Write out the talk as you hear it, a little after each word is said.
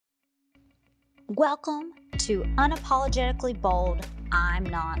Welcome to Unapologetically Bold, I'm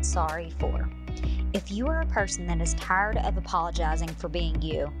Not Sorry For. If you are a person that is tired of apologizing for being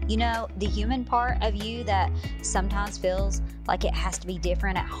you, the human part of you that sometimes feels like it has to be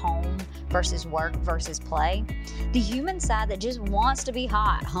different at home versus work versus play, the human side that just wants to be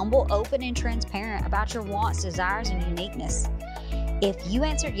hot, humble, open, and transparent about your wants, desires, and uniqueness. If you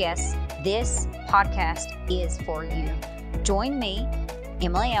answered yes, this podcast is for you. Join me,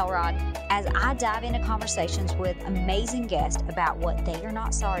 Emily Elrod, as I dive into conversations with amazing guests about what they are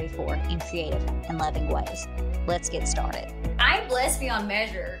not sorry for in creative and loving ways. Let's get started. I'm blessed beyond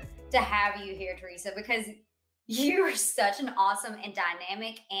measure to have you here, Teresa, because you are such an awesome and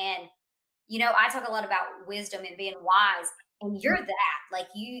dynamic. And, I talk a lot about wisdom and being wise, and you're that. Like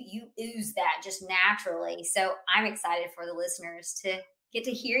you ooze that just naturally. So I'm excited for the listeners to get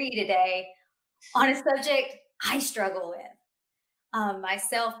to hear you today on a subject I struggle with.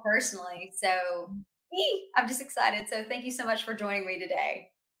 Myself personally. So I'm just excited. So thank you so much for joining me today.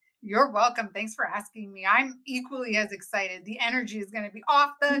 You're welcome. Thanks for asking me. I'm equally as excited. The energy is going to be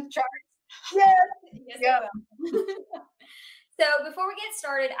off the charts. Yes. Yeah. So before we get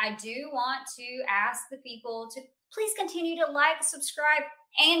started, I do want to ask the people to please continue to like, subscribe,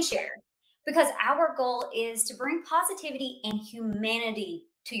 and share, because our goal is to bring positivity and humanity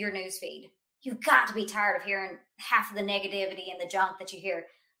to your newsfeed. You've got to be tired of hearing half of the negativity and the junk that you hear.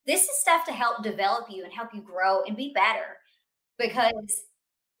 This is stuff to help develop you and help you grow and be better, because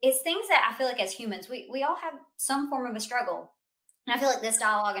it's things that I feel like as humans, we all have some form of a struggle. And I feel like this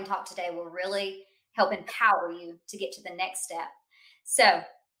dialogue and talk today will really help empower you to get to the next step. So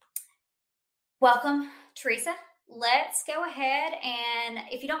welcome, Teresa. Let's go ahead and,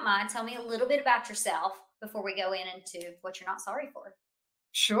 if you don't mind, tell me a little bit about yourself before we go into what you're not sorry for.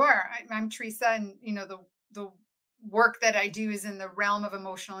 Sure. I'm Teresa, and the work that I do is in the realm of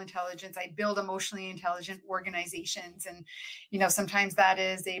emotional intelligence. I build emotionally intelligent organizations, and sometimes that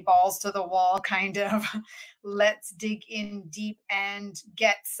is a balls to the wall kind of let's dig in deep and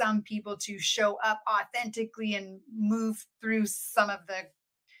get some people to show up authentically and move through some of the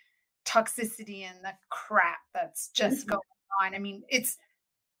toxicity and the crap that's just going on. I mean, it's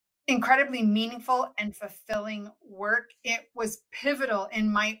incredibly meaningful and fulfilling work. It was pivotal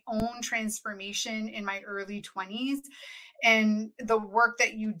in my own transformation in my early 20s. And the work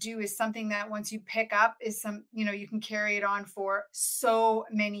that you do is something that once you pick up is you can carry it on for so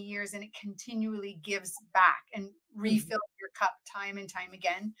many years, and it continually gives back and refills your cup time and time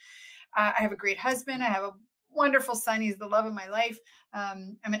again. I have a great husband. I have a wonderful son. He's the love of my life.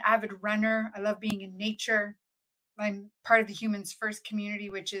 I'm an avid runner. I love being in nature. I'm part of the Humans First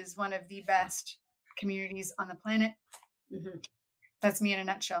community, which is one of the best communities on the planet. Mm-hmm. That's me in a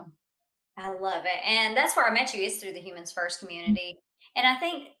nutshell. I love it. And that's where I met you, is through the Humans First community. And I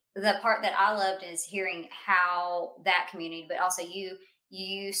think the part that I loved is hearing how that community, but also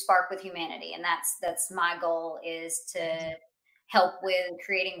you spark with humanity. And that's my goal, is to help with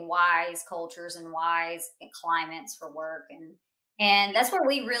creating wise cultures and wise climates for work. And that's where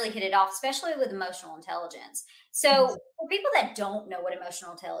we really hit it off, especially with emotional intelligence. So for people that don't know what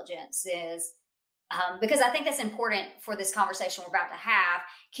emotional intelligence is, because I think that's important for this conversation we're about to have,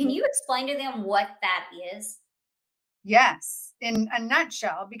 can you explain to them what that is? Yes, in a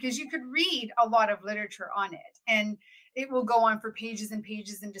nutshell, because you could read a lot of literature on it, and it will go on for pages and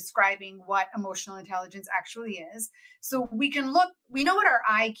pages in describing what emotional intelligence actually is. So we know what our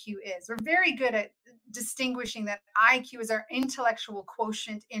IQ is. We're very good at distinguishing that IQ is our intellectual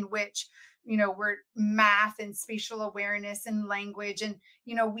quotient, in which, we're math and spatial awareness and language. And,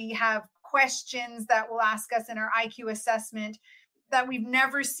 we have questions that will ask us in our IQ assessment that we've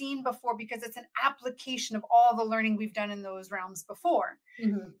never seen before, because it's an application of all the learning we've done in those realms before.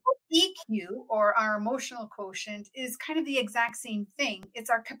 Mm-hmm. EQ, or our emotional quotient, is kind of the exact same thing. It's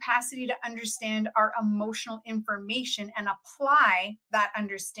our capacity to understand our emotional information and apply that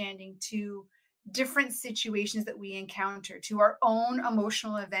understanding to different situations that we encounter, to our own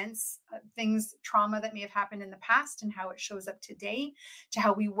emotional events, things, trauma that may have happened in the past, and how it shows up today, to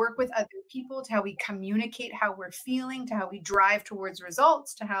how we work with other people, to how we communicate how we're feeling, to how we drive towards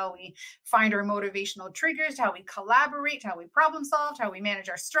results, to how we find our motivational triggers, to how we collaborate, to how we problem solve, to how we manage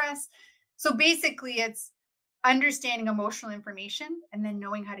our stress. So basically, it's understanding emotional information and then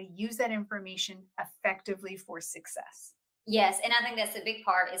knowing how to use that information effectively for success. Yes. And I think that's the big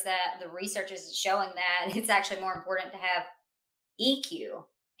part, is that the research is showing that it's actually more important to have EQ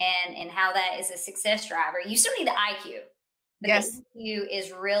and how that is a success driver. You still need the IQ. But yes. The EQ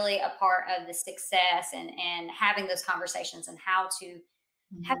is really a part of the success and having those conversations and how to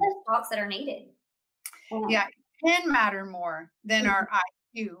have those thoughts that are needed. Yeah. It can matter more than our IQ.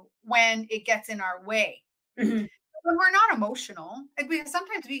 EQ when it gets in our way. Mhm. When we're not emotional, like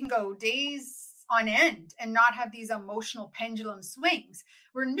sometimes we can go days on end and not have these emotional pendulum swings.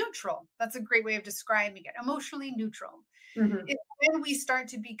 We're neutral. That's a great way of describing it. Emotionally neutral. Mhm. It's when we start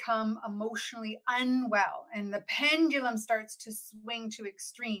to become emotionally unwell and the pendulum starts to swing to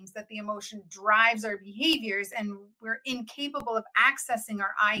extremes that the emotion drives our behaviors and we're incapable of accessing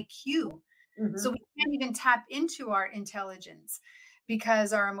our IQ. So Mhm. we can't even tap into our intelligence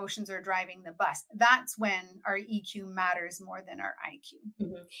because our emotions are driving the bus. That's when our EQ matters more than our IQ.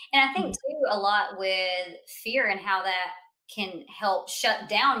 Mhm. And I think too a lot with fear and how that can help shut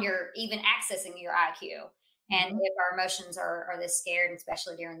down your even accessing your IQ. And Mhm. if our emotions are this scared,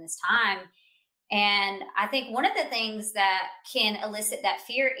 especially during this time. And I think one of the things that can elicit that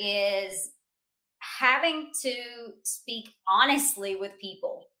fear is having to speak honestly with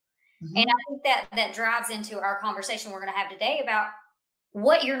people. And I Mhm. think that that drives into our conversation we're going to have today about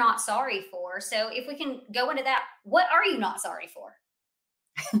what you're not sorry for. So if we can go into that, what are you not sorry for?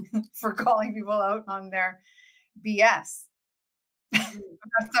 For calling people out on their BS. Mhm.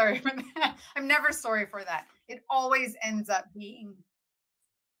 I'm not sorry for that. I'm never sorry for that. It always ends up being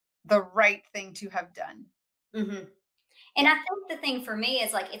the right thing to have done. Mhm. And Yeah. I think the thing for me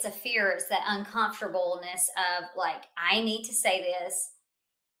is like it's a fear, it's that uncomfortableness of like, I need to say this.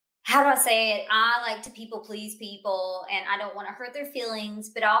 How do I say it? I like to people please people and I don't want to hurt their feelings,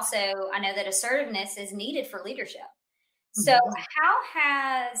 but also I know that assertiveness is needed for leadership. So, Mhm. how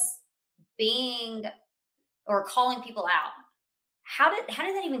has being or calling people out, how did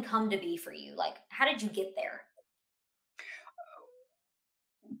that even come to be for you? Like, how did you get there?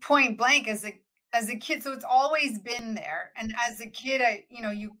 Point blank as a kid, so it's always been there. And as a kid,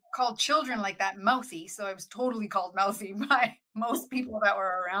 you called children like that mouthy, so I was totally called mouthy by most people that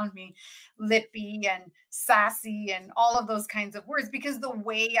were around me, lippy and sassy and all of those kinds of words, because the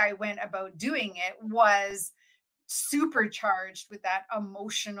way I went about doing it was supercharged with that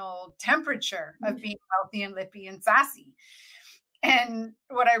emotional temperature of being mouthy and lippy and sassy. And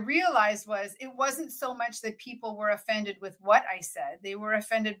what I realized was it wasn't so much that people were offended with what I said, they were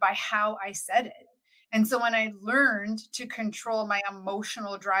offended by how I said it. And so when I learned to control my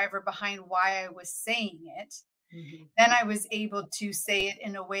emotional driver behind why I was saying it, Mhm. then I was able to say it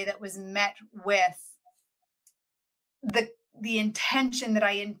in a way that was met with the intention that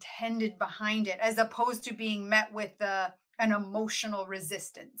I intended behind it, as opposed to being met with an emotional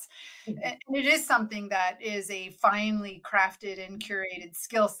resistance. Mhm. And it is something that is a finely crafted and curated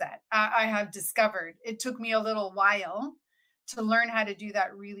skill set. I have discovered it took me a little while to learn how to do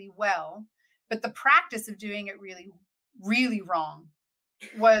that really well, but the practice of doing it really, really wrong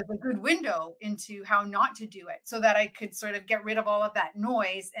was a good window into how not to do it so that I could sort of get rid of all of that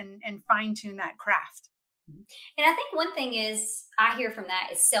noise and fine tune that craft. And I think one thing is I hear from that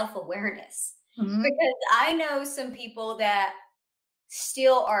is self-awareness. Mhm. Because I know some people that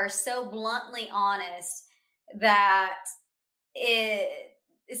still are so bluntly honest that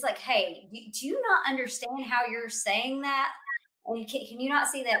it's like, hey, do you not understand how you're saying that? And can you not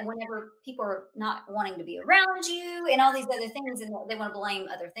see that whenever people are not wanting to be around you and all these other things, and they want to blame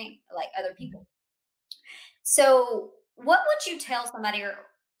other things, like other people? So, what would you tell somebody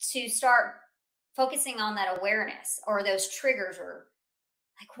to start focusing on that awareness or those triggers, or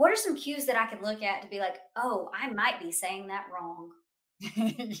like what are some cues that I could look at to be like, oh, I might be saying that wrong?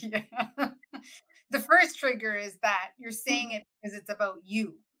 Yeah. The first trigger is that you're saying it because it's about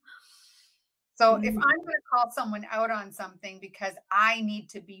you. So if I'm Mhm. going to call someone out on something because I need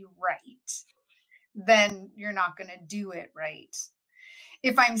to be right, then you're not going to do it right.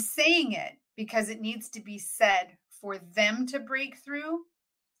 If I'm saying it because it needs to be said for them to break through,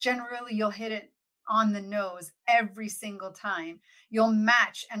 generally you'll hit it on the nose every single time. You'll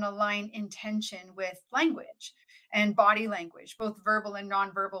match and align intention with language and body language, both verbal and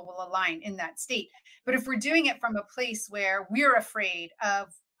nonverbal will align in that state. But if we're doing it from a place where we're afraid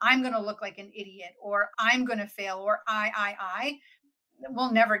of, I'm going to look like an idiot, or I'm going to fail, or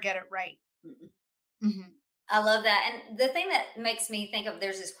we'll never get it right. Mhm. Mhm. I love that. And the thing that makes me think of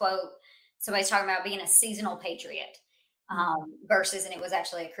there's this quote, somebody's talking about being a seasonal patriot Mhm. versus, and it was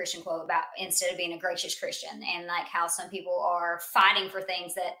actually a Christian quote about instead of being a gracious Christian, and like how some people are fighting for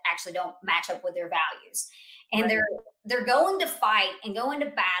things that actually don't match up with their values. And Right. they're going to fight and going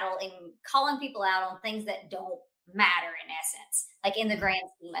to battle and calling people out on things that don't matter in essence, like in the grand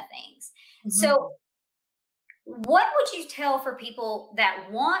scheme of things. So Mhm. what would you tell for people that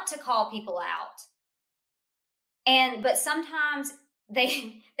want to call people out and but sometimes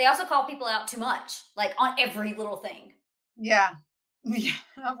they also call people out too much, like on every little thing. Yeah. Yeah.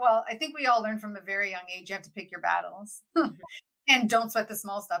 Well, I think we all learn from a very young age you have to pick your battles. Mhm. And don't sweat the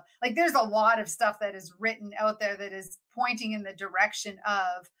small stuff. Like there's a lot of stuff that is written out there that is pointing in the direction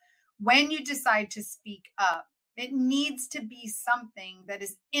of when you decide to speak up, it needs to be something that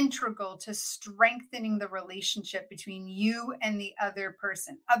is integral to strengthening the relationship between you and the other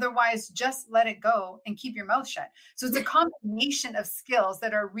person. Otherwise, just let it go and keep your mouth shut. So it's a combination of skills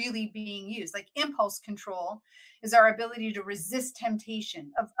that are really being used. Like impulse control is our ability to resist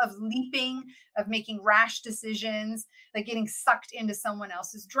temptation, of leaping, of making rash decisions, like getting sucked into someone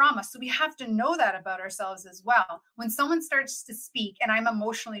else's drama. So we have to know that about ourselves as well. When someone starts to speak and I'm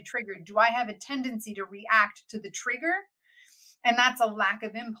emotionally triggered, do I have a tendency to react to the trigger? And that's a lack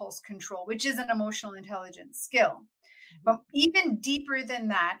of impulse control, which is an emotional intelligence skill. But even deeper than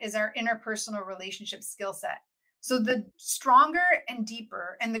that is our interpersonal relationship skill set. So the stronger and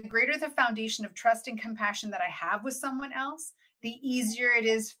deeper and the greater the foundation of trust and compassion that I have with someone else, the easier it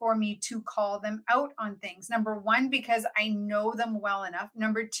is for me to call them out on things. Number one, because I know them well enough.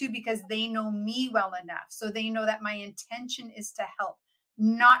 Number two, because they know me well enough. So they know that my intention is to help,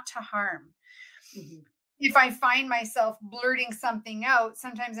 not to harm. Mm-hmm. If I find myself blurting something out,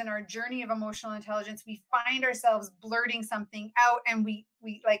 sometimes in our journey of emotional intelligence, we find ourselves blurting something out and we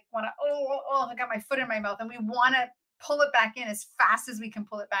like want to, I got my foot in my mouth, and we want to pull it back in as fast as we can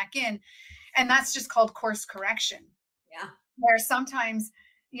pull it back in. And that's just called course correction. Yeah. Where sometimes,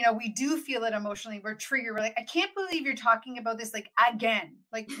 we do feel it emotionally. We're triggered. We're like, I can't believe you're talking about this like again.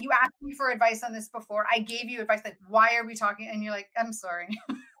 Like you asked me for advice on this before. I gave you advice. Like, why are we talking? And you're like, I'm sorry.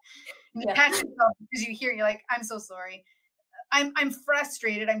 And you catch yourself because you're like, I'm so sorry. I'm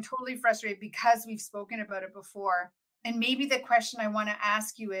frustrated. I'm totally frustrated because we've spoken about it before. And maybe the question I want to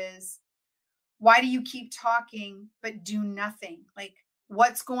ask you is, why do you keep talking but do nothing? Like,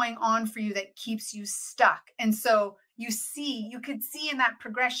 what's going on for you that keeps you stuck? And so you could see in that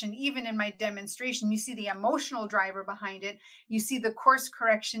progression, even in my demonstration, you see the emotional driver behind it. You see the course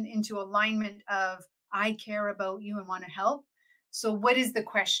correction into alignment of, I care about you and want to help. So what is the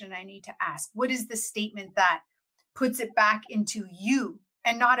question I need to ask? What is the statement that puts it back into you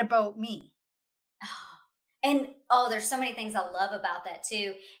and not about me? And there's so many things I love about that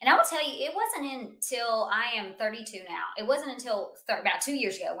too. And I will tell you, it wasn't until I am 32 now. It wasn't until about 2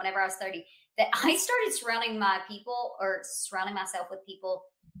 years ago, whenever I was 30, that I started surrounding myself with people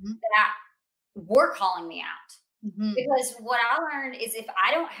that were calling me out. Mm-hmm. Because what I learned is if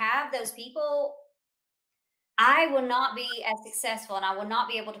I don't have those people, I will not be as successful and I will not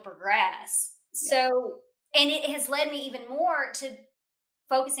be able to progress. Yeah. So, and it has led me even more to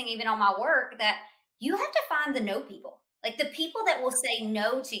focusing even on my work, that you have to find the no people, like the people that will say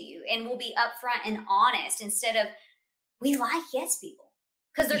no to you and will be upfront and honest instead of, we like yes people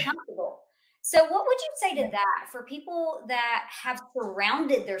because they're comfortable. So what would you say to that for people that have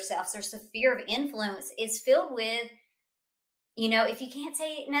surrounded themselves? Their sphere of influence is filled with, if you can't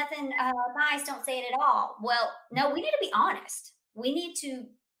say nothing nice, don't say it at all. Well, no, we need to be honest. We need to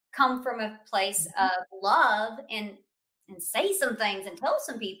come from a place of love and say some things and tell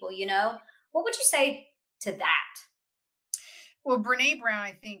some people, what would you say to that? Well, Brene Brown,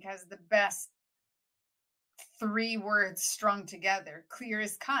 I think, has the best 3 words strung together: clear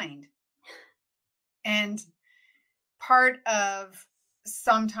as kind. And part of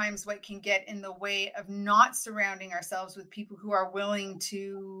sometimes what can get in the way of not surrounding ourselves with people who are willing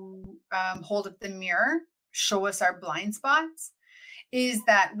to hold up the mirror, show us our blind spots, is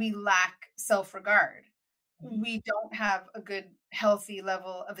that we lack self-regard. We don't have a good, healthy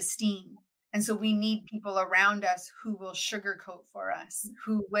level of esteem. And so we need people around us who will sugarcoat for us,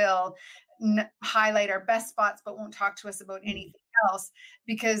 who will highlight our best spots, but won't talk to us about anything else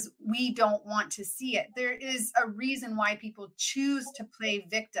because we don't want to see it. There is a reason why people choose to play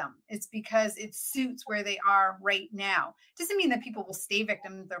victim. It's because it suits where they are right now. Doesn't mean that people will stay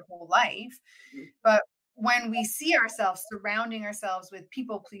victims their whole life, but when we see ourselves surrounding ourselves with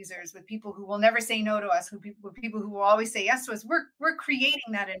people pleasers, with people who will never say no to us, with people who will always say yes to us, we're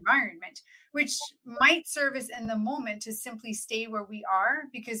creating that environment, which might serve us in the moment to simply stay where we are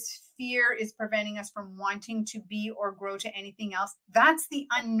because fear is preventing us from wanting to be or grow to anything else. That's the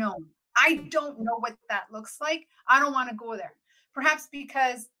unknown. I don't know what that looks like. I don't want to go there. Perhaps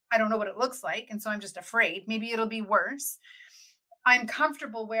because I don't know what it looks like, and so I'm just afraid. Maybe it'll be worse. I'm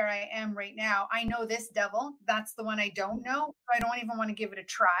comfortable where I am right now. I know this devil. That's the one I don't know. I don't even want to give it a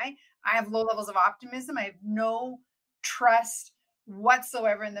try. I have low levels of optimism. I have no trust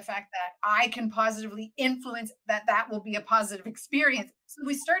whatsoever in the fact that I can positively influence that will be a positive experience. So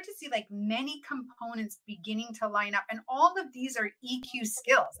we start to see like many components beginning to line up. And all of these are EQ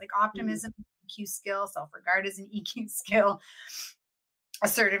skills, like optimism, EQ skill, self-regard is an EQ skill.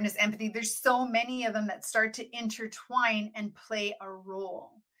 assertiveness, empathy. There's so many of them that start to intertwine and play a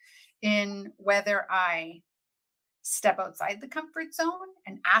role in whether I step outside the comfort zone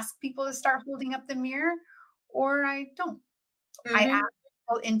and ask people to start holding up the mirror, or I don't. I ask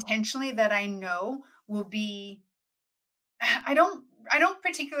people intentionally that I know will be, I don't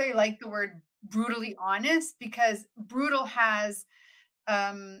particularly like the word brutally honest, because brutal has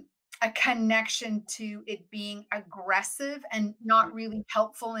a connection to it being aggressive and not really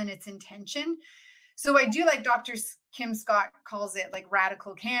helpful in its intention. So I do like Dr. Kim Scott calls it like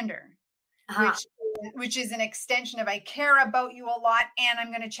radical candor, which is an extension of I care about you a lot and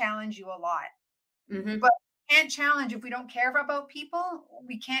I'm going to challenge you a lot. But we can't challenge if we don't care about people.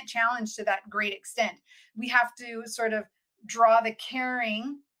 We can't challenge to that great extent. We have to sort of draw the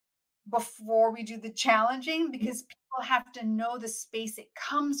caring before we do the challenging, because people have to know the space it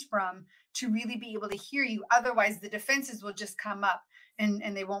comes from to really be able to hear you. Otherwise, the defenses will just come up and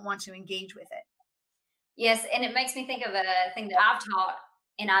they won't want to engage with it. Yes, and it makes me think of a thing that I've taught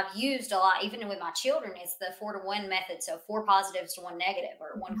and I've used a lot, even with my children. It's the 4-to-1 method. So 4 positives to 1 negative,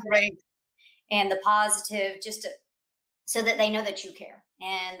 or 1 right. And the positive, so that they know that you care,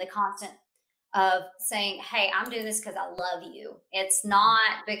 and the constant of saying, hey, I'm doing this because I love you. It's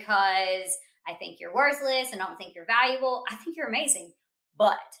not because I think you're worthless and I don't think you're valuable. I think you're amazing.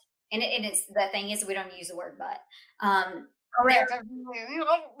 But, and it's the thing is, we don't use the word but. Correct.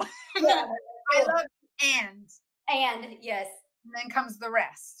 Yeah. I love you and yes. And then comes the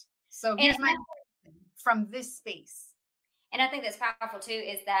rest. So here's my question from this space. And I think that's powerful too,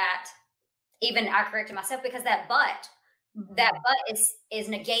 is that even I corrected myself, because that but is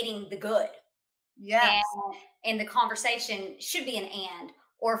negating the good. Yes. And the conversation should be an and,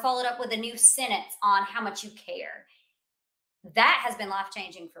 or followed up with a new sentence on how much you care. That has been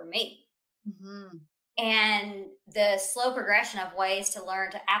life-changing for me. And the slow progression of ways to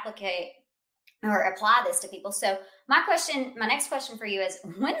learn to apply this to people. So my next question for you is,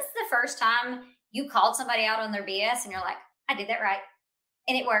 when is the first time you called somebody out on their BS and you're like, I did that right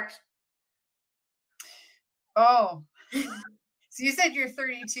and it worked? Oh, so you said you're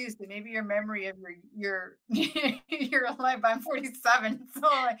 32, so maybe your memory of your you're alive. I'm 47, so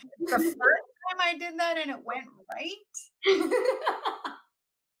like, the first time I did that and it went right.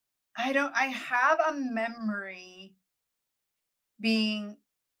 I have a memory being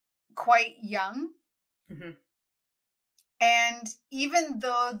quite young, and even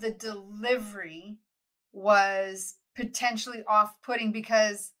though the delivery was potentially off-putting,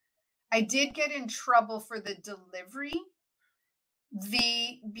 because I did get in trouble for the delivery,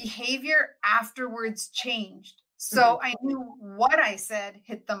 the behavior afterwards changed. So I knew what I said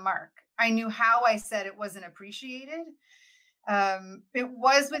hit the mark. I knew how I said it wasn't appreciated. It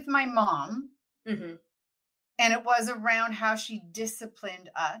was with my mom, and it was around how she disciplined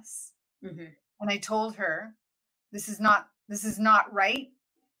us. And I told her, this is not right.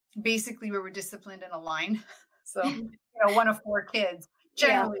 Basically, we were disciplined in a line. So, one of 4 kids.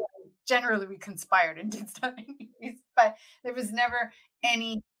 Generally we conspired and did stuff anyways, but there was never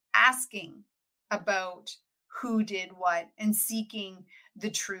any asking about who did what and seeking the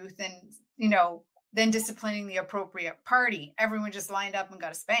truth and, then disciplining the appropriate party. Everyone just lined up and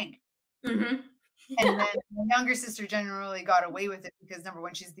got a spank. And then my younger sister generally got away with it because, number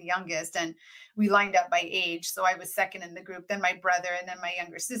one, she's the youngest, and we lined up by age. So I was second in the group, then my brother, and then my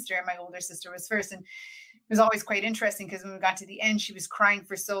younger sister, and my older sister was first. And it was always quite interesting because when we got to the end, she was crying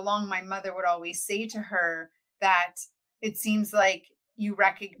for so long. My mother would always say to her that it seems like you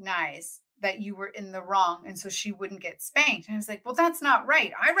recognize that you were in the wrong, and so she wouldn't get spanked. And I was like, well, that's not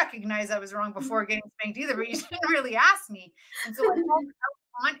right. I recognize I was wrong before getting spanked either, but you didn't really ask me. And so I called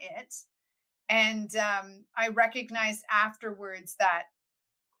out on it. And I recognized afterwards that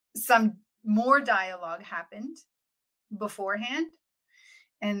some more dialogue happened beforehand.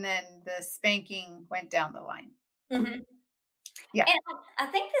 And then the spanking went down the line. Yeah. And I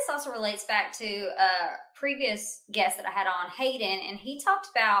think this also relates back to a previous guest that I had on, Hayden, and he talked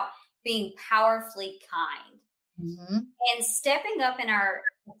about being powerfully kind and stepping up in our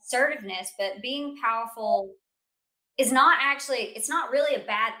assertiveness, but being powerful is not actually, it's not really a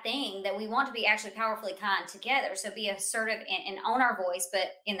bad thing, that we want to be actually powerfully kind together. So be assertive and own our voice,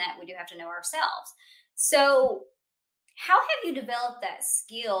 but in that we do have to know ourselves. So how have you developed that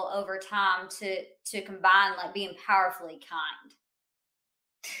skill over time to combine like being powerfully kind?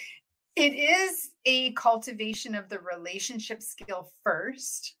 It is a cultivation of the relationship skill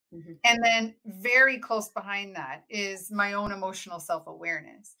first. And then very close behind that is my own emotional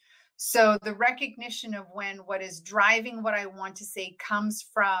self-awareness. So the recognition of when what is driving what I want to say comes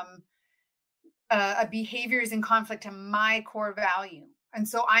from a behavior is in conflict to my core value. And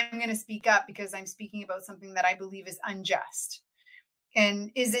so I'm going to speak up because I'm speaking about something that I believe is unjust.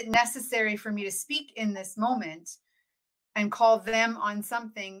 And is it necessary for me to speak in this moment and call them on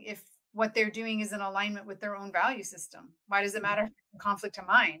something if what they're doing is in alignment with their own value system? Why does it matter if it's a conflict to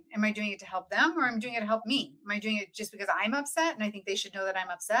mine? Am I doing it to help them, or am I doing it to help me? Am I doing it just because I'm upset and I think they should know that I'm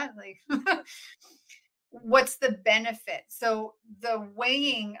upset? Like, what's the benefit? So the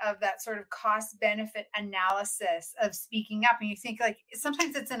weighing of that sort of cost benefit analysis of speaking up, and you think, like,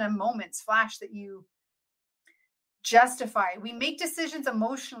 sometimes it's in a moment's flash that you justify. We make decisions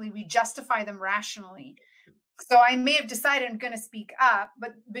emotionally, we justify them rationally. So I may have decided I'm going to speak up,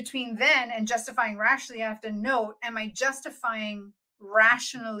 but between then and justifying rationally, I have to note, am I justifying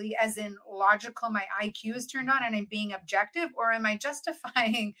rationally as in logical, my IQ is turned on and I'm being objective, or am I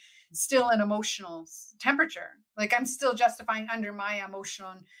justifying still an emotional temperature? Like, I'm still justifying under my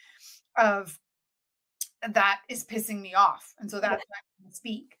emotional of that is pissing me off. And so that's why I'm going to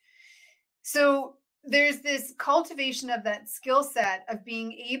speak. So there's this cultivation of that skill set of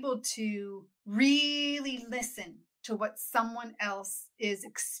being able to really listen to what someone else is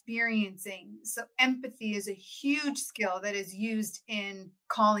experiencing. So empathy is a huge skill that is used in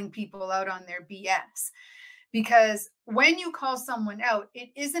calling people out on their BS. Because when you call someone out, it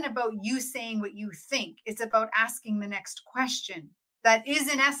isn't about you saying what you think. It's about asking the next question that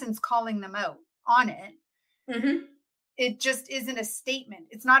is, in essence, calling them out on it. Mm-hmm. It just isn't a statement.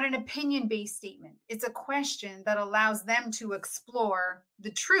 It's not an opinion-based statement. It's a question that allows them to explore the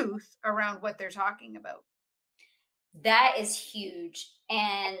truth around what they're talking about. That is huge.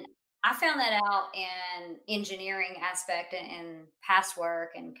 And I found that out in engineering aspect and past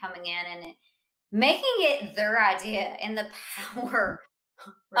work and coming in and making it their idea and the power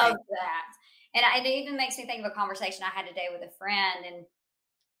Right. of that. And it even makes me think of a conversation I had today with a friend, and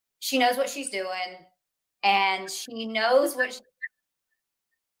she knows what she's doing. And she knows what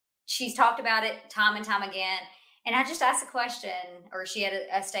she's talked about it time and time again. And I just asked a question, or she had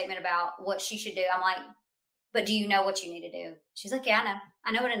a statement about what she should do. I'm like, but do you know what you need to do? She's like, yeah, I know.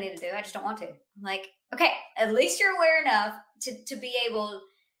 I know what I need to do. I just don't want to. I'm like, okay, at least you're aware enough to be able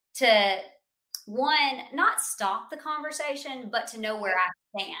to, one, not stop the conversation, but to know where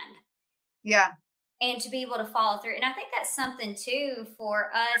I stand. Yeah. And to be able to follow through. And I think that's something too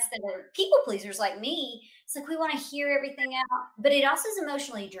for us that are people pleasers like me. It's like we want to hear everything out, but it also is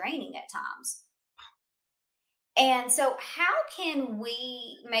emotionally draining at times. And so how can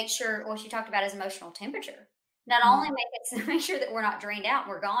we make sure what you talked about is emotional temperature? Not only make sure that we're not drained out, and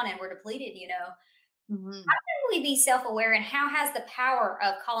we're gone and we're depleted, how can we be self-aware, and how has the power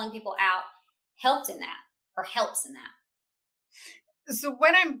of calling people out helped in that, or helps in that? So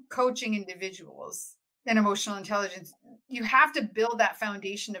when I'm coaching individuals in emotional intelligence, you have to build that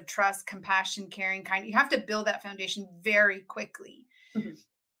foundation of trust, compassion, caring, kind. You have to build that foundation very quickly,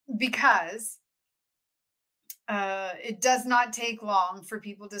 because it does not take long for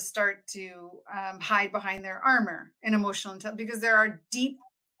people to start to hide behind their armor in emotional intelligence, because there are deep,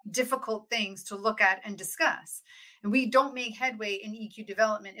 difficult things to look at and discuss. And we don't make headway in EQ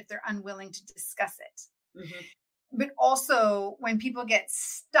development if they're unwilling to discuss it. But also, when people get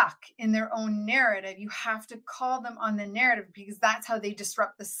stuck in their own narrative, you have to call them on the narrative, because that's how they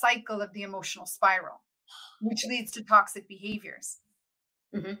disrupt the cycle of the emotional spiral, which leads to toxic behaviors.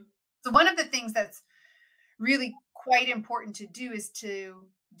 So one of the things that's really quite important to do is to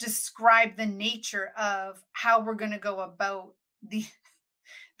describe the nature of how we're going to go about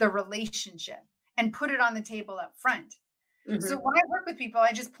the relationship and put it on the table up front. So when I work with people,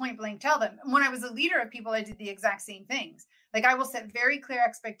 I just point blank tell them. When I was a leader of people, I did the exact same things. Like, I will set very clear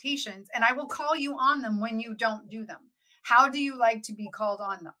expectations, and I will call you on them when you don't do them. How do you like to be called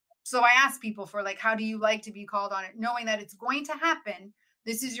on them? So I ask people for, like, how do you like to be called on it? Knowing that it's going to happen.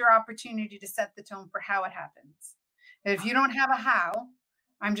 This is your opportunity to set the tone for how it happens. If you don't have a how,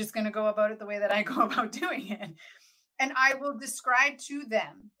 I'm just going to go about it the way that I go about doing it. And I will describe to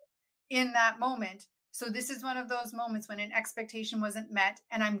them in that moment. So this is one of those moments when an expectation wasn't met,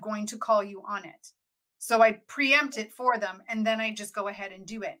 and I'm going to call you on it. So I preempt it for them, and then I just go ahead and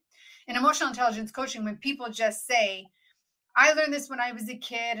do it. In emotional intelligence coaching, when people just say, I learned this when I was a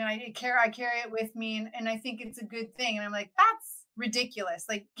kid, and I carry it with me, and I think it's a good thing. And I'm like, that's ridiculous.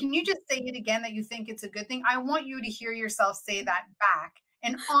 Like, can you just say it again that you think it's a good thing? I want you to hear yourself say that back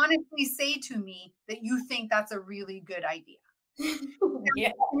and honestly say to me that you think that's a really good idea.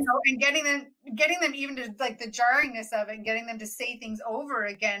 Yeah. And getting them even to, like, the jarringness of it, and getting them to say things over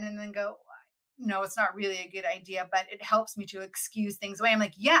again and then go, no, it's not really a good idea, but it helps me to excuse things away. I'm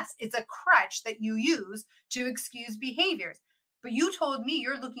like, yes, it's a crutch that you use to excuse behaviors, but you told me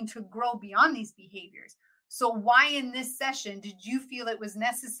you're looking to grow beyond these behaviors. So why in this session did you feel it was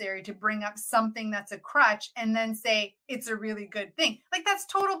necessary to bring up something that's a crutch and then say it's a really good thing? Like, that's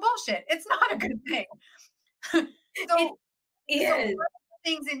total bullshit. It's not a good thing. So one of the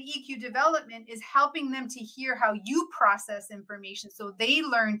things in EQ development is helping them to hear how you process information so they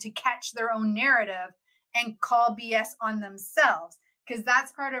learn to catch their own narrative and call BS on themselves. Because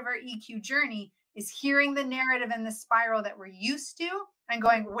that's part of our EQ journey, is hearing the narrative and the spiral that we're used to and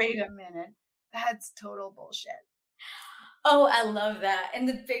going, wait a minute, that's total bullshit. Oh, I love that. And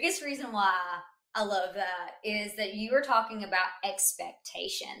the biggest reason why I love that is that you were talking about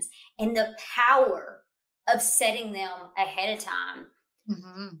expectations and the power of setting them ahead of time.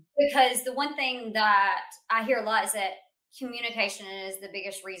 Mm-hmm. Because the one thing that I hear a lot is that communication is the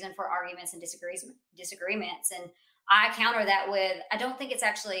biggest reason for arguments and disagreements. And I counter that with, I don't think it's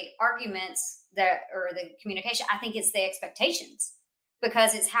actually arguments that, or the communication. I think it's the expectations,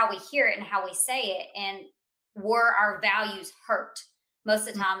 because it's how we hear it and how we say it, and were our values hurt most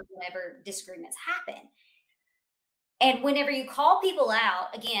of the time whenever disagreements happen. And whenever you call people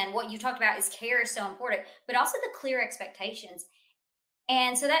out, again, what you talked about is care is so important, but also the clear expectations.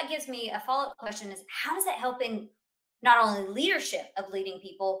 And so that gives me a follow-up question, is how does that help in not only leadership of leading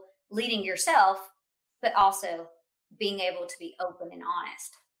people, leading yourself, but also being able to be open and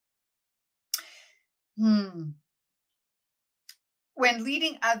honest? When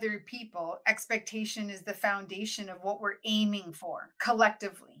leading other people, expectation is the foundation of what we're aiming for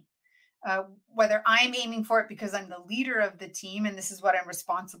collectively. Whether I'm aiming for it because I'm the leader of the team and this is what I'm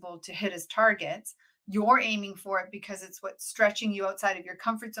responsible to hit as targets, you're aiming for it because it's what's stretching you outside of your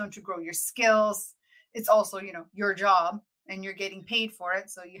comfort zone to grow your skills. It's also, your job and you're getting paid for it.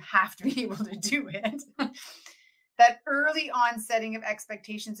 So you have to be able to do it. That early on setting of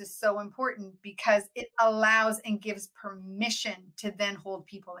expectations is so important because it allows and gives permission to then hold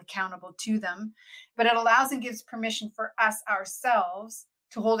people accountable to them. But it allows and gives permission for us ourselves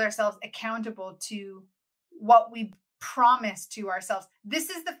to hold ourselves accountable to what we promise to ourselves. This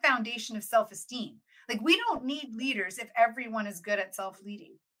is the foundation of self-esteem. Like, we don't need leaders if everyone is good at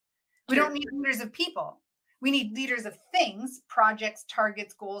self-leading. We don't need leaders of people. We need leaders of things, projects,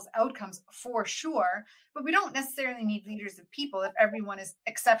 targets, goals, outcomes, for sure. But we don't necessarily need leaders of people if everyone is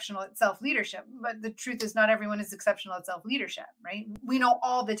exceptional at self-leadership. But the truth is, not everyone is exceptional at self-leadership, right? We know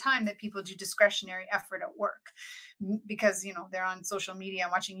all the time that people do discretionary effort at work because, they're on social media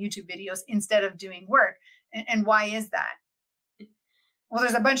and watching YouTube videos instead of doing work. And why is that? Well,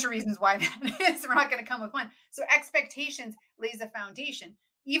 there's a bunch of reasons why that is. We're not going to come with one. So expectations lays a foundation.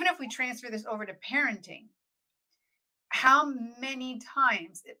 Even if we transfer this over to parenting, how many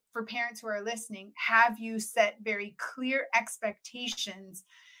times, for parents who are listening, have you set very clear expectations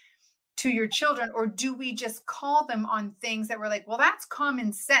to your children? Or do we just call them on things that we're like, well, that's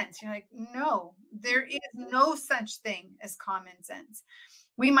common sense? You're like, no, there is no such thing as common sense.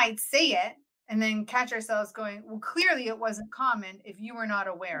 We might say it and then catch ourselves going, well, clearly it wasn't common if you were not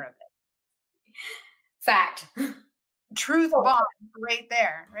aware of it. Fact. Truth bomb right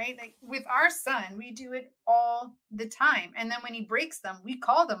there, right? Like with our son, we do it all the time. And then when he breaks them, we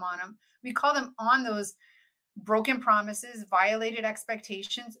call them on them. We call them on those broken promises, violated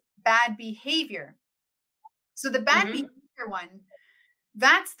expectations, bad behavior. So the bad behavior one,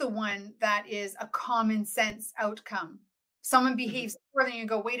 that's the one that is a common sense outcome. Someone behaves poorly and you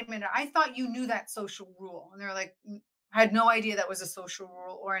go, wait a minute, I thought you knew that social rule. And they're like, I had no idea that was a social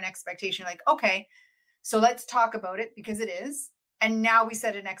rule or an expectation. Like, okay, so let's talk about it because it is. And now we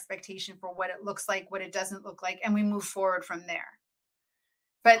set an expectation for what it looks like, what it doesn't look like, and we move forward from there.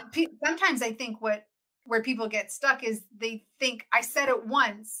 But sometimes I think where people get stuck is they think I said it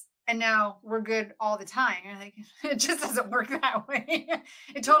once and now we're good all the time. And like, it just doesn't work that way.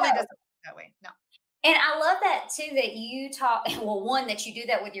 It totally doesn't work that way. No. And I love that too, that you talk, well, one, that you do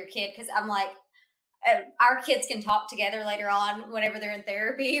that with your kid. Cause I'm like, our kids can talk together later on whenever they're in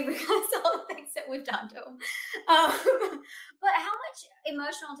therapy because all the things that we've done to them. But how much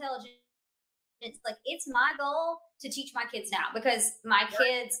emotional intelligence, like, it's my goal to teach my kids now, because my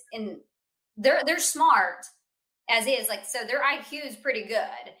kids, and they're smart as is, like, so their IQ is pretty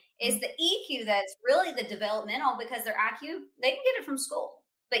good. It's the EQ that's really the developmental, because their IQ, they can get it from school,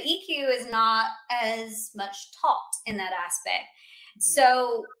 but EQ is not as much taught in that aspect.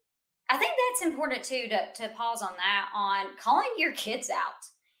 So I think that's important too, to pause on that, on calling your kids out,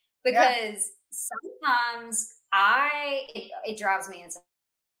 because sometimes it drives me insane.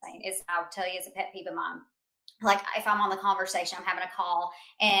 I'll tell you, it's a pet peeve of mine. Like, if I'm on the conversation, I'm having a call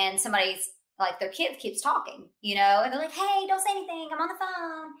and somebody's like, their kid keeps talking, and they're like, hey, don't say anything, I'm on the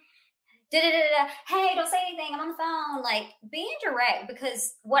phone. Hey, don't say anything, I'm on the phone. Like, being direct,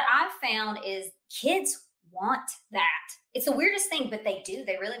 because what I've found is kids want that. It's the weirdest thing, but they do.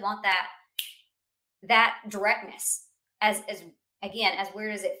 They really want that directness, as again, as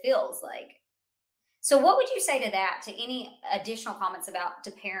weird as it feels like. So what would you say to that, to any additional comments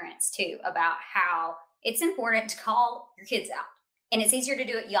to parents too, about how it's important to call your kids out, and it's easier to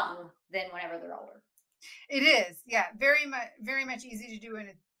do it young than whenever they're older? It is. Yeah. Very much easy to do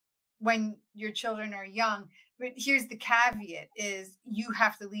when your children are young. But here's the caveat is you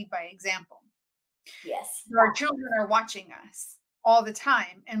have to lead by example. Yes. Our children are watching us all the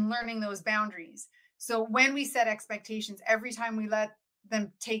time and learning those boundaries. So when we set expectations, every time we let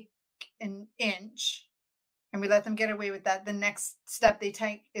them take an inch and we let them get away with that, the next step they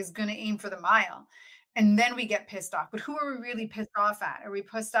take is going to aim for the mile. And then we get pissed off. But who are we really pissed off at? Are we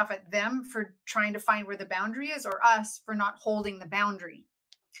pissed off at them for trying to find where the boundary is, or us for not holding the boundary?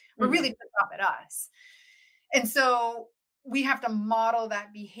 We're really pissed off at us. And so we have to model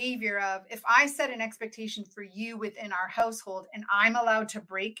that behavior of, if I set an expectation for you within our household and I'm allowed to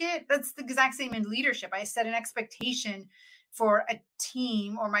break it, that's the exact same in leadership. I set an expectation for a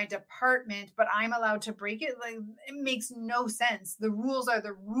team or my department, but I'm allowed to break it. Like, it makes no sense. The rules are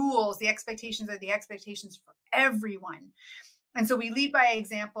the rules. The expectations are the expectations for everyone. And so we lead by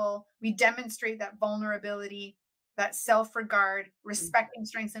example. We demonstrate that vulnerability, that self-regard, respecting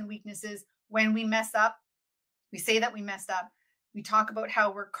strengths and weaknesses. When we mess up, we say that we messed up. We talk about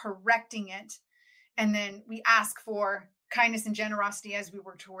how we're correcting it. And then we ask for kindness and generosity as we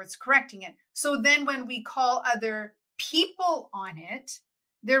work towards correcting it. So then when we call other people on it,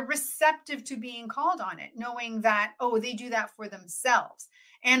 they're receptive to being called on it, knowing that, oh, they do that for themselves.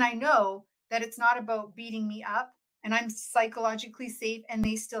 And I know that it's not about beating me up, and I'm psychologically safe and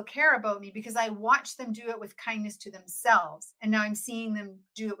they still care about me because I watched them do it with kindness to themselves. And now I'm seeing them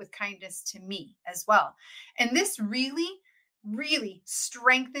do it with kindness to me as well. And this really, really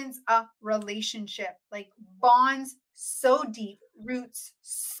strengthens a relationship, like bonds so deep, roots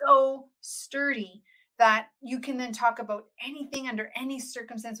so sturdy, that you can then talk about anything under any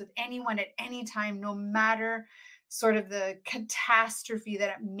circumstance with anyone at any time, no matter sort of the catastrophe that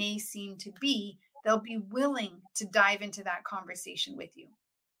it may seem to be. They'll be willing to dive into that conversation with you.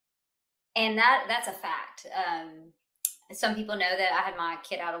 And that's a fact. Some people know that I had my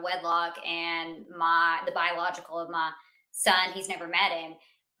kid out of wedlock, and the biological of my son, he's never met him,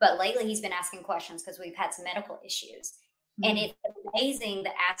 but lately he's been asking questions because we've had some medical issues. And it's amazing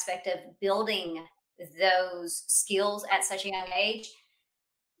the aspect of building those skills at such a young age,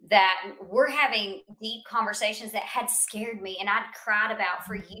 that we're having deep conversations that had scared me and I'd cried about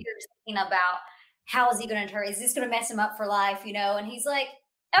for years, thinking about, how is he going to turn? Is this going to mess him up for life? And he's like,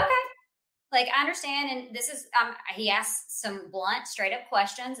 okay, like, I understand. And this is, he asks some blunt, straight up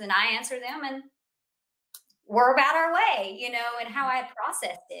questions, and I answer them, and we're about our way, and how I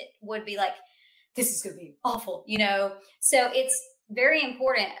processed it would be like, this is going to be awful, So it's very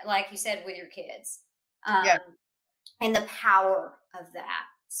important, like you said, with your kids, and the power of that.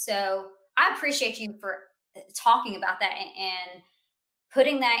 So I appreciate you for talking about that and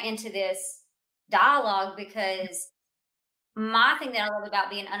putting that into this dialogue, because my thing that I love about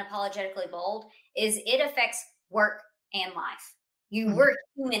being unapologetically bold is it affects work and life. We're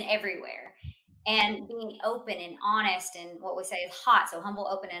human everywhere, and being open and honest, and what we say is hot, so humble,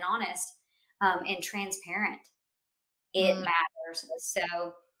 open, and honest, and transparent. It matters.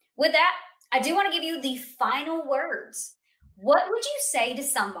 So with that, I do want to give you the final words. What would you say to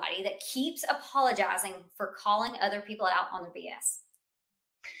somebody that keeps apologizing for calling other people out on their BS?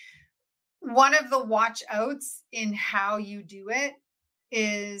 One of the watch outs in how you do it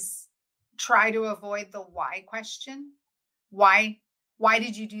is try to avoid the why question. Why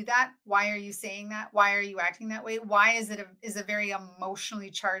did you do that? Why are you saying that? Why are you acting that way? Why is a very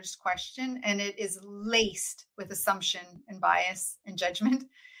emotionally charged question, and it is laced with assumption and bias and judgment.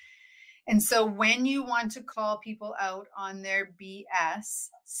 And so when you want to call people out on their BS,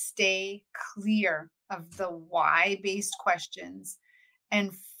 stay clear of the why-based questions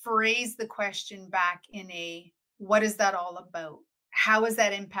and phrase the question back in a, what is that all about? How is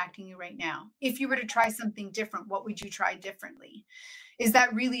that impacting you right now? If you were to try something different, what would you try differently? Is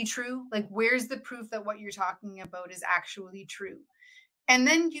that really true? Like, where's the proof that what you're talking about is actually true? And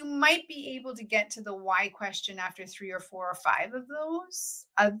then you might be able to get to the why question after 3 or 4 or 5 of those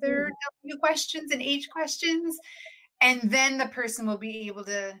other W questions and H questions. And then the person will be able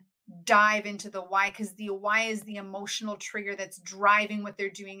to dive into the why, because the why is the emotional trigger that's driving what they're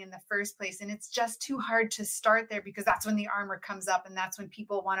doing in the first place. And it's just too hard to start there, because that's when the armor comes up, and that's when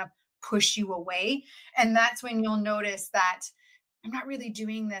people want to push you away. And that's when you'll notice that I'm not really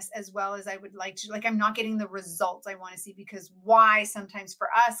doing this as well as I would like to. Like, I'm not getting the results I want to see, because why sometimes for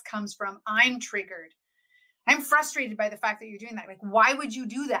us comes from, I'm triggered I'm frustrated by the fact that you're doing that. Like, why would you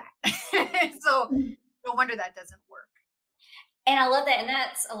do that? So no wonder that doesn't work. And I love that. And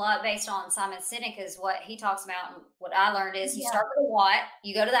that's a lot based on Simon Sinek, is what he talks about. And what I learned is you start with the what,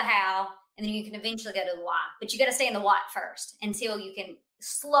 you go to the how, and then you can eventually go to the why. But you got to stay in the what first until you can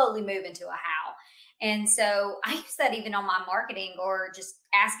slowly move into a how. And so I use that even on my marketing or just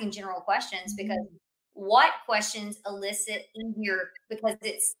asking general questions, because what questions elicit in your, because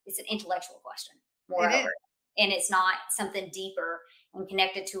it's an intellectual question, moreover, and it's not something deeper and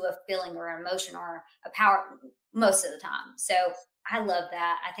connected to a feeling or an emotion or a power most of the time. So I love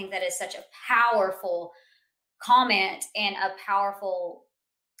that. I think that is such a powerful comment and a powerful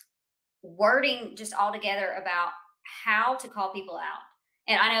wording just altogether about how to call people out.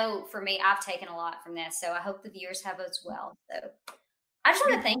 And I know for me, I've taken a lot from this, so I hope the viewers have as well. So I just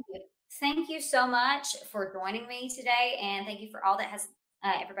want to thank you. Thank you so much for joining me today. And thank you for all that has,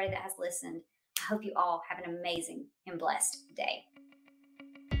 everybody that has listened. I hope you all have an amazing and blessed day.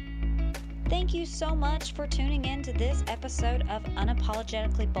 Thank you so much for tuning in to this episode of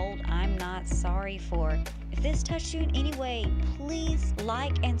Unapologetically Bold, I'm Not Sorry For. If this touched you in any way, please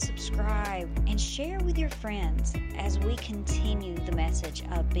like and subscribe and share with your friends as we continue the message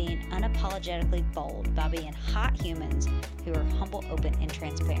of being unapologetically bold by being hot humans who are humble, open, and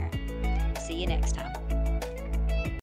transparent. See you next time.